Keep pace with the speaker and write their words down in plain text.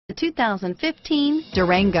The 2015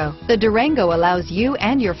 Durango. The Durango allows you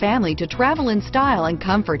and your family to travel in style and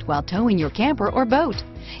comfort while towing your camper or boat.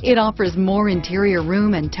 It offers more interior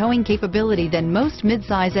room and towing capability than most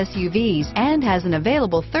midsize SUVs and has an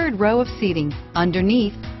available third row of seating.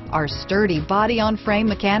 Underneath are sturdy body-on-frame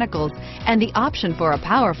mechanicals and the option for a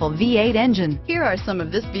powerful V8 engine. Here are some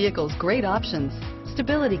of this vehicle's great options: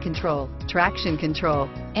 stability control, traction control,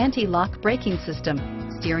 anti-lock braking system,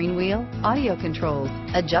 steering wheel audio controls,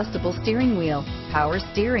 adjustable steering wheel, power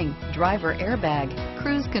steering, driver airbag,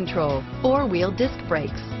 cruise control, four-wheel disc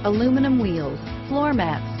brakes, aluminum wheels, floor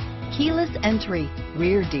mats, keyless entry,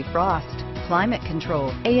 rear defrost, climate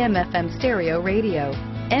control, AM/FM stereo radio,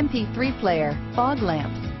 MP3 player, fog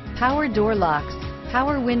lamps, power door locks,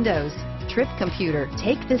 power windows, trip computer.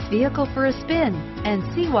 Take this vehicle for a spin and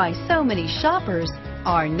see why so many shoppers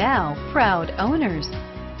are now proud owners.